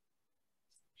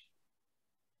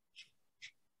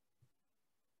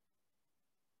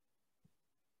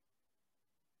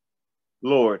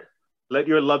 Lord, let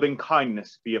your loving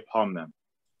kindness be upon them.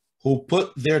 Who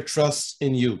put their trust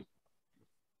in you.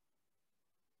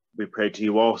 We pray to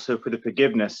you also for the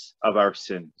forgiveness of our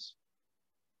sins.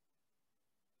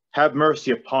 Have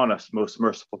mercy upon us, most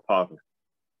merciful Father.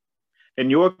 In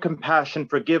your compassion,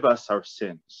 forgive us our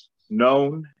sins,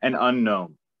 known and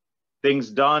unknown,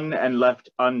 things done and left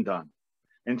undone,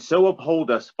 and so uphold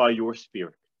us by your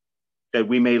Spirit, that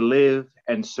we may live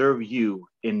and serve you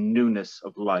in newness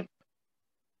of life.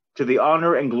 To the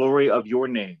honor and glory of your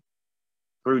name,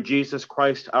 through Jesus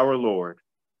Christ our Lord.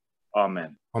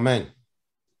 Amen. Amen.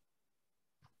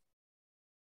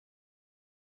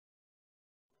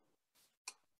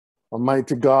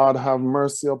 Almighty God, have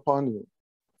mercy upon you.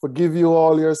 Forgive you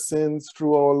all your sins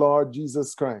through our Lord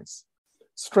Jesus Christ.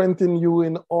 Strengthen you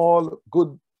in all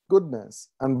goodness,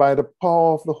 and by the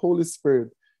power of the Holy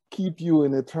Spirit, keep you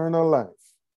in eternal life.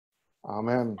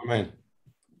 Amen. Amen.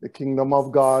 The kingdom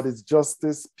of God is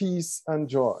justice, peace, and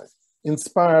joy,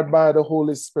 inspired by the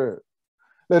Holy Spirit.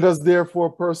 Let us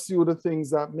therefore pursue the things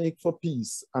that make for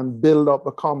peace and build up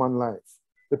a common life.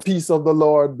 The peace of the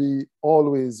Lord be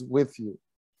always with you.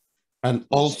 And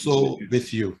also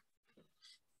with you.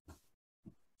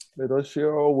 Let us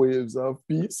share our waves of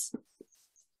peace.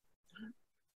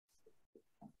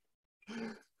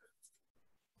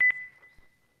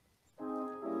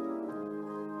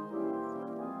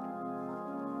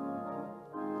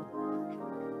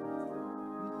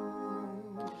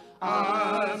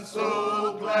 I'm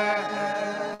so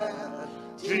glad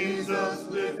Jesus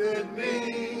lifted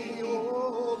me.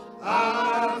 Oh,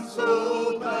 I'm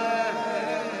so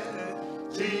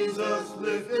glad Jesus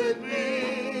lifted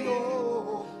me.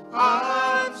 Oh,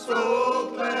 I'm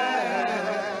so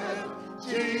glad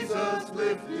Jesus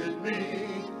lifted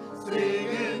me.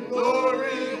 Singing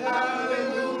glory,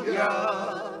 hallelujah.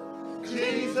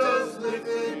 Jesus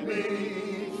lifted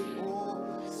me. Oh,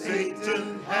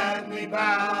 Satan had me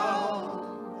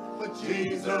bound, but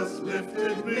Jesus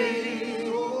lifted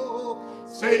me. Oh,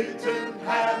 Satan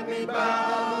had me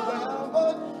bound,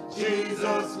 but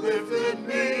Jesus lifted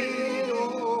me.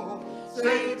 Oh,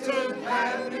 Satan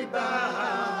had me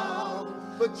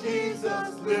bound, but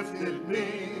Jesus lifted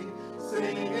me.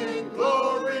 Singing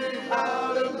glory,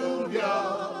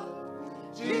 hallelujah.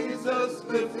 Jesus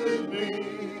lifted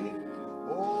me.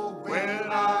 Oh, when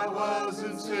I was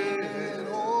in sin,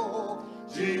 oh,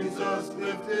 Jesus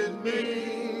lifted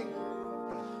me.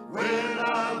 When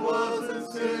I was in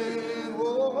sin,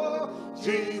 oh,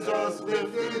 Jesus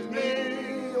lifted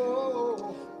me.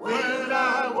 Oh, when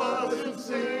I was in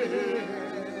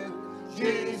sin,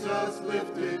 Jesus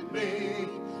lifted me.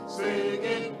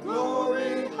 Singing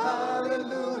glory,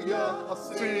 hallelujah.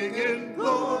 Singing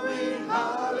glory,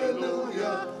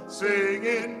 hallelujah.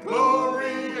 Singing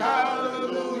glory,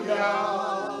 hallelujah.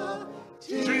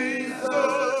 Jesus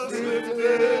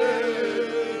lifted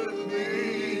me.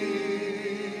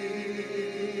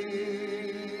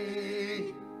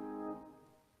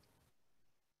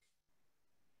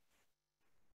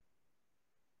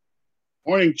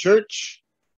 Morning, church.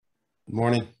 Good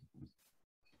morning.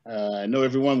 I know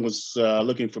everyone was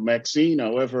looking for Maxine.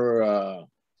 However,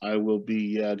 I will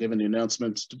be giving the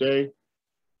announcements today.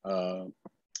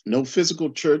 No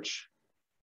physical church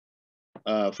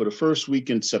for the first week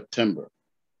in September.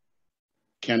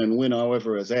 Canon Wynn,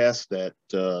 however, has asked that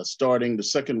starting the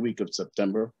second week of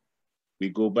September, we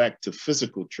go back to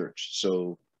physical church.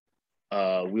 So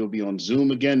we'll be on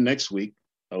Zoom again next week.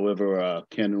 However,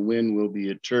 Canon Wynn will be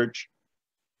at church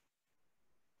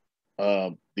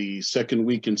the second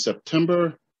week in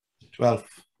September. 12th.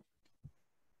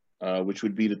 Which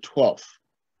would be the 12th.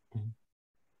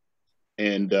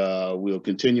 And we'll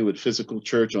continue with physical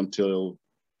church until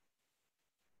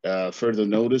further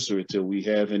notice or until we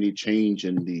have any change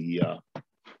in the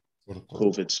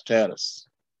COVID status.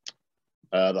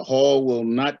 The hall will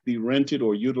not be rented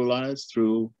or utilized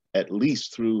at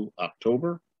least through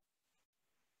October.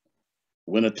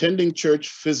 When attending church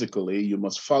physically, you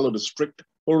must follow the strict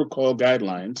protocol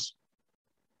guidelines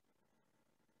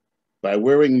by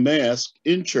wearing masks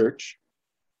in church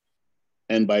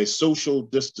and by social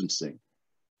distancing.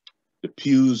 The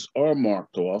pews are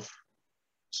marked off,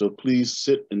 so please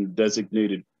sit in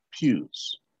designated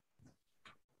pews.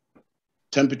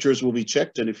 Temperatures will be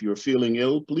checked, and if you're feeling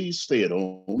ill, please stay at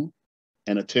home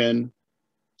and attend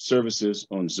services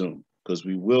on Zoom, because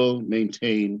we will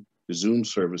maintain the Zoom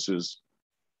services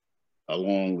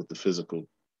along with the physical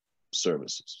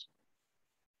services.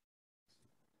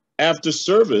 After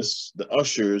service, the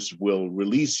ushers will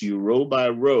release you row by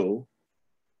row,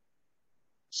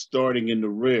 starting in the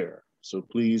rear. So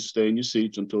please stay in your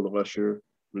seats until the usher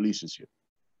releases you.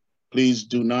 Please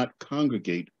do not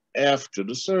congregate after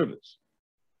the service.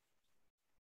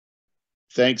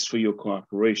 Thanks for your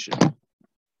cooperation.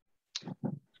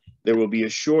 There will be a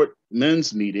short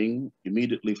men's meeting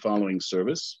immediately following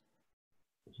service.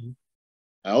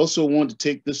 I also want to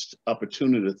take this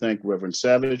opportunity to thank Reverend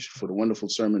Savage for the wonderful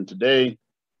sermon today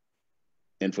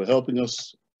and for helping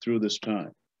us through this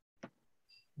time.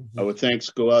 Our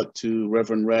thanks go out to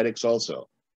Reverend Radix also.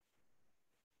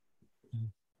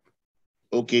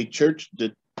 Okay, church,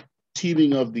 the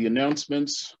teaming of the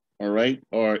announcements, all right,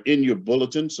 are in your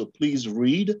bulletin, so please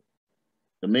read.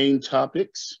 The main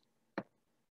topics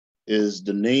is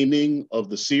the naming of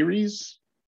the series,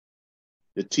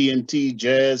 the TNT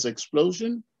Jazz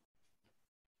Explosion,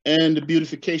 and the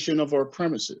beautification of our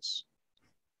premises.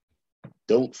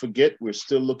 Don't forget, we're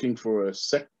still looking for a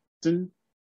sexton.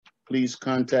 Please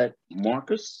contact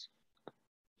Marcus.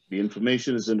 The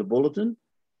information is in the bulletin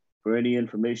for any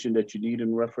information that you need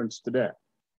in reference to that.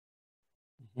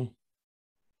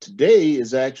 Today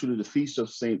is actually the feast of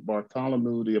St.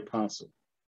 Bartholomew the Apostle.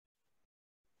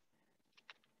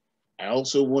 I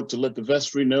also want to let the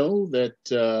vestry know that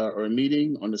our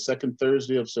meeting on the second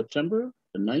Thursday of September,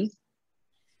 the 9th,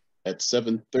 at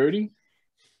 7:30.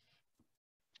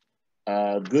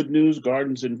 Good News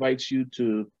Gardens invites you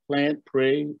to plant,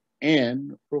 pray,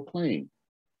 and proclaim.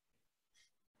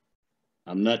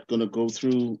 I'm not going to go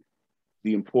through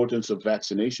the importance of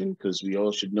vaccination because we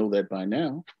all should know that by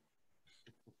now.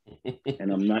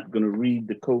 And I'm not going to read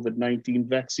the COVID-19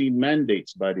 vaccine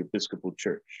mandates by the Episcopal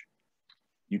Church.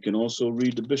 You can also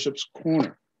read the Bishop's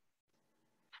Corner.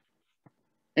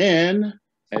 And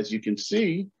as you can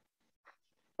see,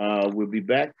 we'll be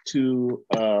back to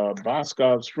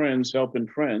Boscov's Friends Helping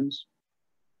Friends,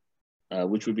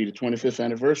 which would be the 25th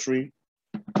anniversary,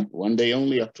 one day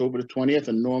only, October the 20th.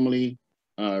 And normally,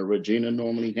 Regina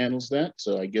normally handles that.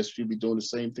 So I guess she'll be doing the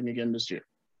same thing again this year.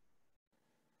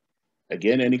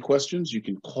 Again, any questions, you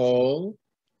can call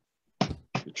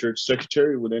the church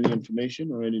secretary with any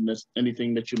information or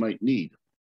anything that you might need.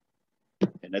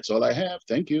 And that's all I have.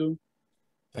 Thank you.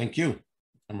 Thank you,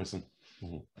 Emerson.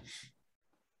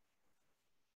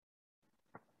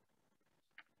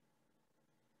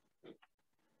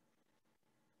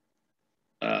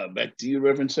 Back to you,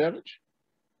 Reverend Savage.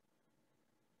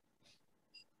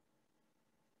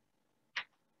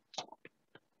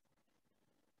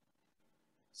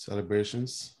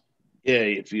 Celebrations. Yeah,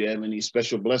 if you have any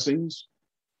special blessings.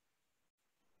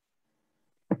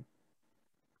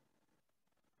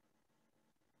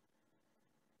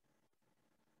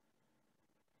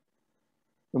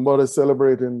 Somebody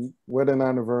celebrating wedding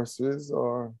anniversaries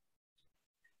or,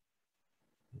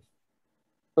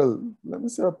 well, let me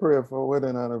say a prayer for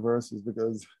wedding anniversaries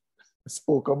because I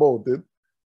spoke about it.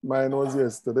 Mine was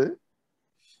yesterday.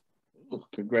 Oh,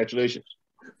 congratulations.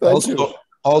 Thank you.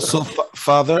 Also,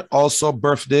 Father, also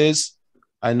birthdays.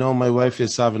 I know my wife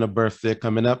is having a birthday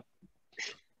coming up.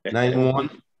 9/1.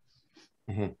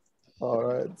 All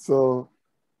right, so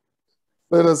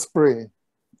let us pray.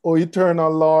 O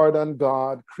eternal Lord and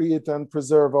God, creator and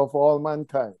preserver of all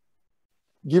mankind,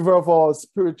 giver of all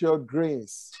spiritual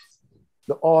grace,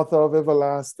 the author of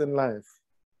everlasting life,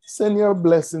 Send your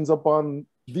blessings upon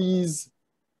these,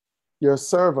 your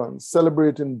servants,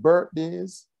 celebrating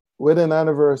birthdays, wedding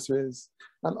anniversaries,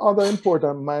 and other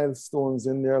important milestones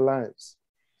in their lives.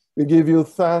 We give you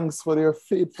thanks for your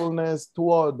faithfulness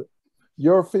toward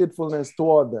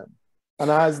them. And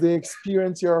as they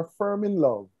experience your affirming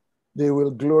love, they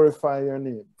will glorify your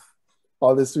name.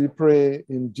 All this we pray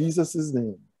in Jesus'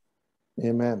 name.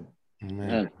 Amen.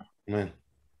 Amen. Amen.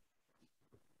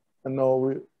 And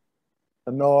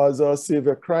now as our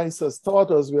Savior Christ has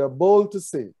taught us, we are bold to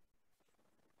say,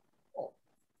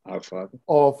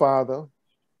 Our Father,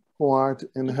 who art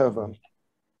in heaven,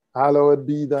 hallowed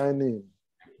be thy name.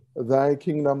 Thy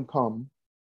kingdom come,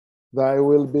 thy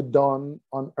will be done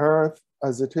on earth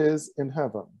as it is in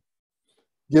heaven.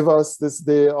 Give us this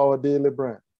day our daily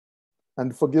bread,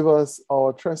 and forgive us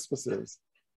our trespasses,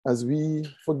 as we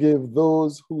forgive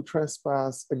those who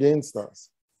trespass against us.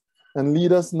 And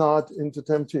lead us not into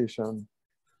temptation,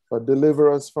 but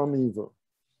deliver us from evil.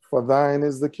 For thine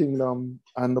is the kingdom,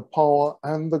 and the power,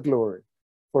 and the glory,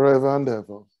 forever and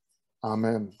ever.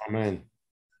 Amen. Amen.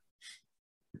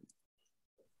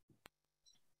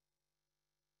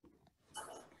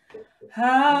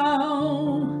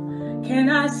 How can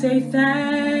I say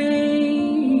thanks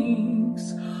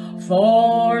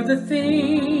for the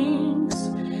things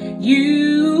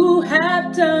you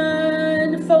have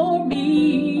done for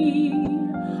me?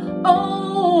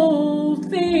 Oh,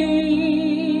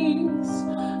 things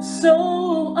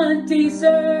so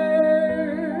undeserved,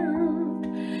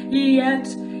 yet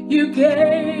you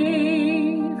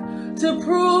gave to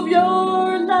prove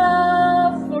your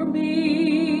love for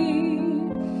me.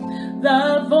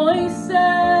 The voices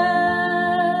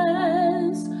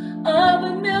of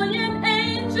a million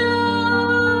angels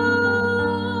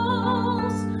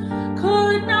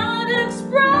could not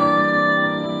express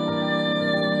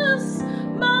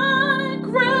my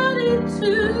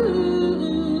gratitude.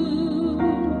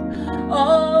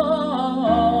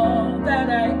 All that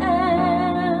I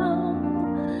am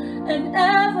and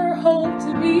ever hope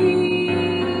to be,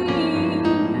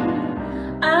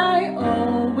 I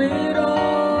owe it all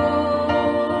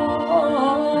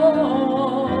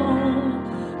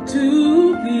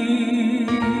to thee.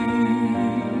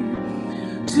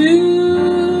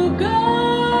 To God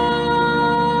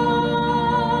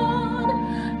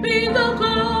be the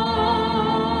glory.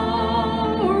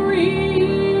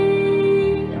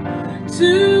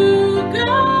 To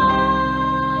God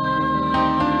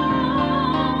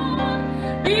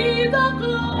be the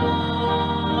glory.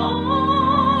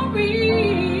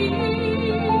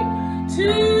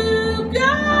 To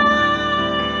God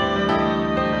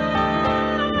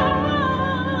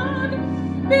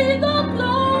be the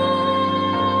glory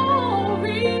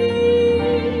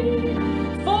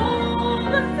for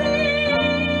the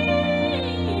things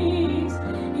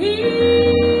he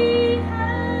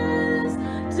has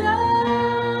done.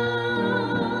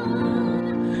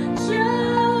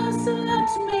 Just let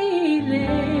me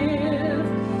live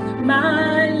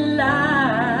my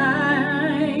life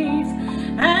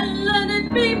and let it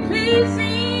be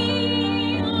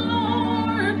pleasing,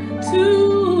 Lord, to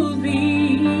thee.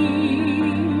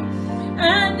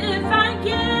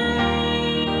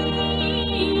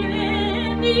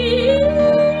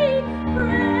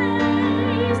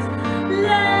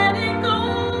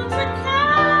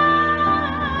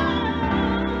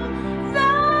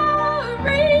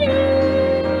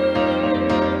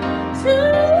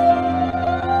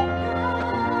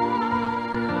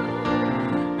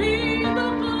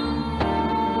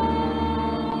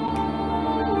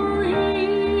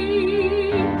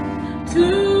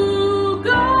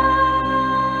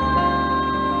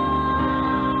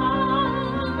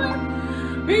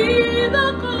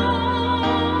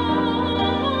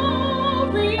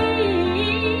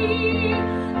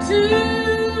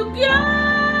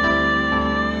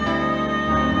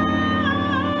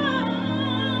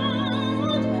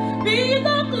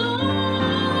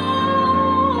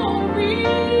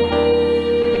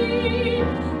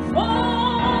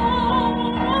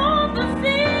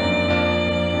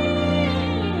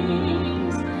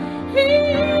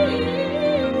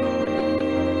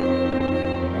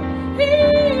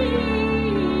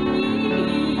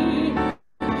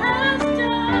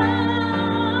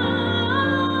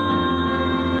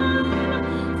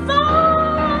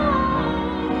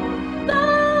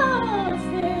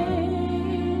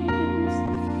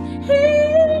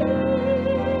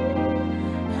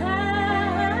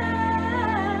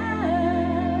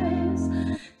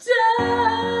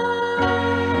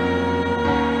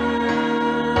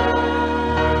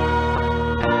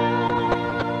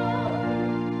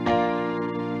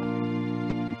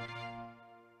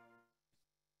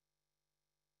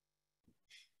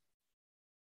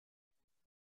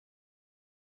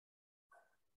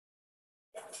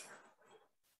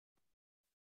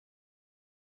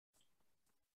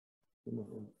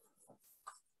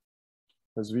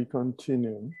 As we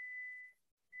continue,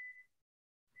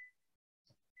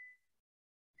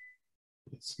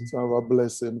 let's have a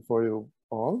blessing for you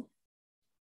all.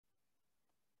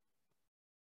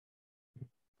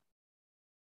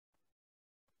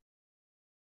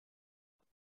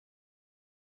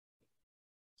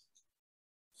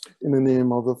 In the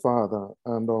name of the Father,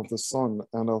 and of the Son,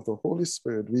 and of the Holy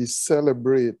Spirit, we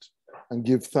celebrate and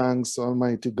give thanks,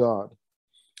 Almighty God.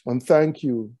 And thank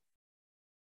you.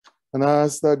 And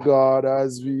ask that God,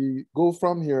 as we go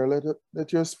from here,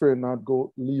 let your Spirit not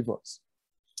leave us.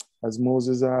 As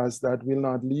Moses asked, that we'll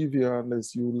not leave here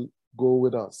unless you go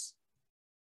with us.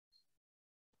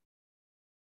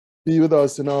 Be with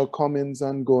us in our comings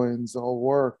and goings, our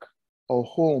work, our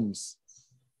homes,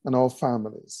 and our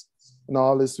families. And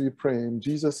all this we pray in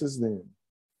Jesus' name.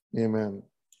 Amen.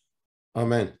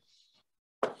 Amen.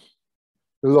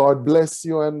 The Lord bless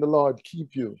you and the Lord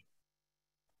keep you.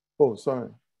 Oh,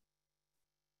 sorry.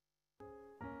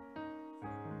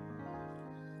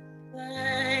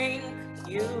 Thank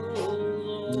you,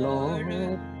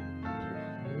 Lord.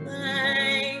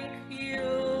 Thank you,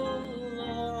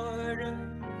 Lord.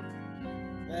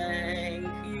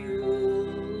 Thank you,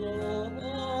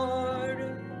 Lord.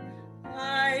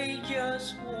 I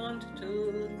just want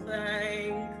to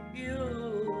thank you,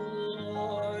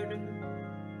 Lord.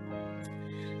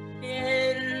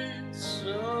 Been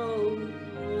so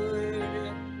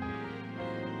good.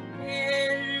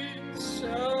 Been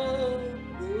so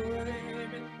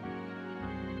good.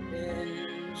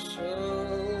 Been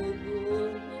so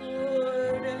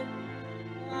good.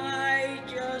 I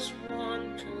just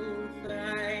want to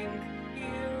thank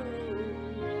you,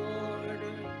 Lord.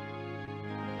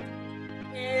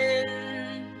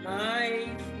 Been my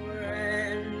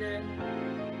friend.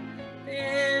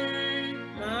 Been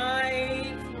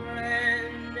my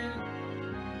friend.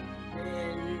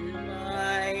 Been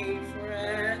my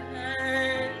friend.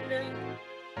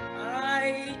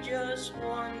 I just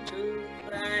want to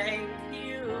thank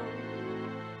you.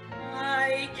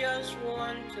 I just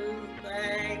want to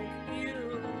thank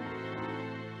you.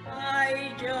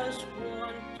 I just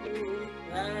want to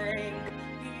thank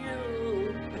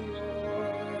you,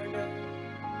 Lord.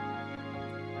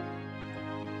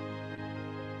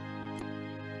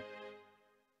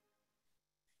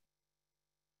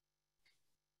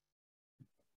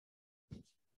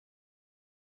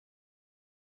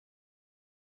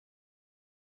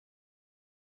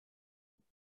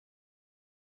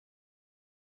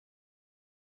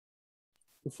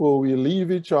 Before we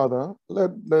leave each other,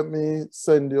 let me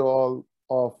send you all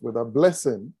off with a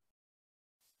blessing.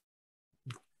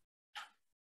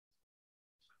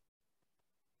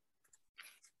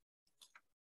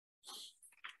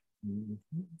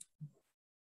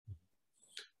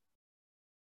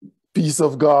 Peace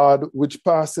of God, which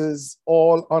passes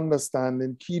all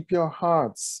understanding, keep your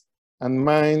hearts and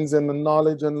minds in the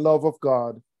knowledge and love of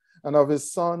God and of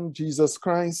his Son, Jesus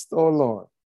Christ, our Lord.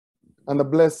 And the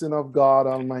blessing of God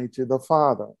Almighty, the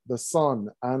Father, the Son,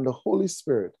 and the Holy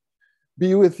Spirit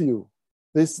be with you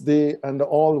this day and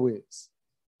always.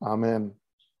 Amen.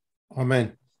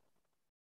 Amen.